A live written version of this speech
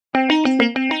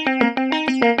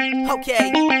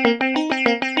Okay,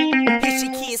 it's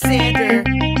your kid Sander,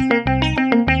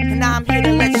 and I'm here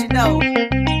to let you know,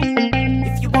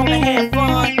 if you wanna have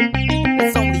fun,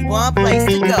 there's only one place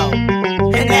to go,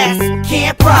 and that's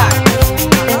Camp Rock.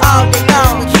 All day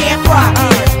long, Camp Rock.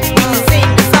 We can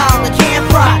sing the song at Camp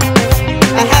Rock.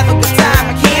 I have a good time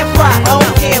at Camp Rock. Oh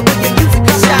yeah, when the music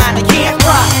can shine at Camp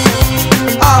Rock.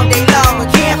 All day long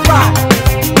at Camp Rock.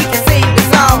 We can sing the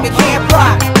song at Camp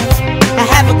Rock. I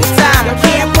have a good time at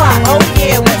Camp Rock. Oh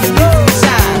yeah, when the music can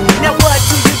shine. Now what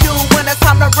do you do when it's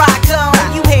time to rock on?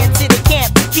 You head to the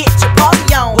camp to get your party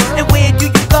on. And where do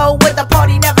you go where the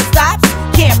party never stops?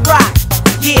 Camp Rock.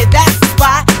 Yeah, that's the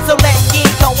spot. So let's get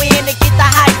going and get the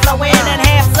hype flowing and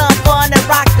have some fun and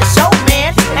rock the show,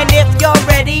 man. And if you're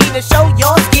ready to show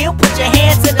your skill, put your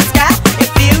hands in the sky and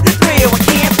feel the thrill at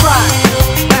Camp Rock.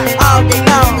 All day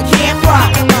long at Camp Rock.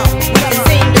 We can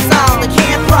sing the song at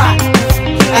Camp Rock.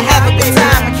 I have a good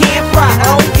time at Camp Rock.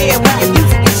 Oh yeah, when your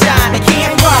music can shine at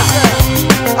Camp Rock.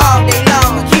 All day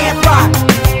long at Camp Rock.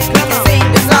 We can sing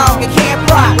the song at Camp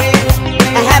Rock.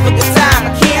 I have a good time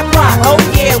at Camp Rock. Oh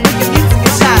yeah, when your music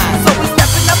can shine. So we're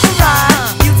stepping up the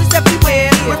ride, music's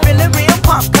everywhere. We're feeling real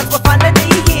pumped cause we're finally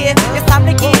here. It's time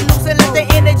to get loose and let the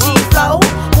energy flow.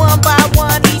 One by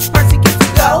one, each person gets to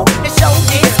go and show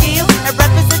their skill and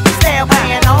represent the style.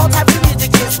 Playing all types of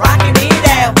music, just rocking it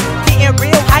out. Getting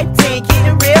real hyped and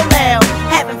getting real loud.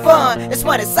 Having fun, it's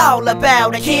what it's all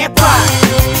about at Camp Rock.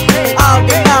 All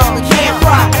day long at Camp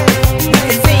Rock. We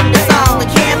can sing the song at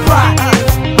Camp Rock.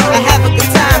 I have a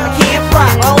good time at Camp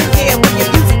Rock. Oh yeah, when your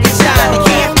music can shine at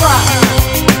Camp Rock.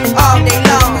 All day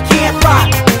long at Camp Rock.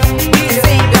 We can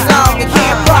sing the song at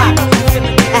Camp Rock.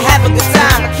 I have a good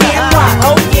time at Camp Rock.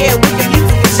 Oh yeah, when your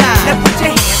music can shine. Now put your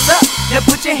hands up. Now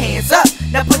put your hands up.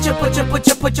 Now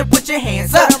put your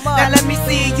hands up. Now let me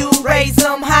see you raise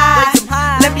them high.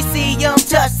 Let me see them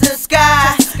touch the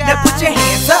sky. Now put your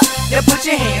hands up. Now put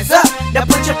your hands up. Now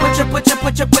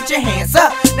put your hands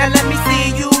up.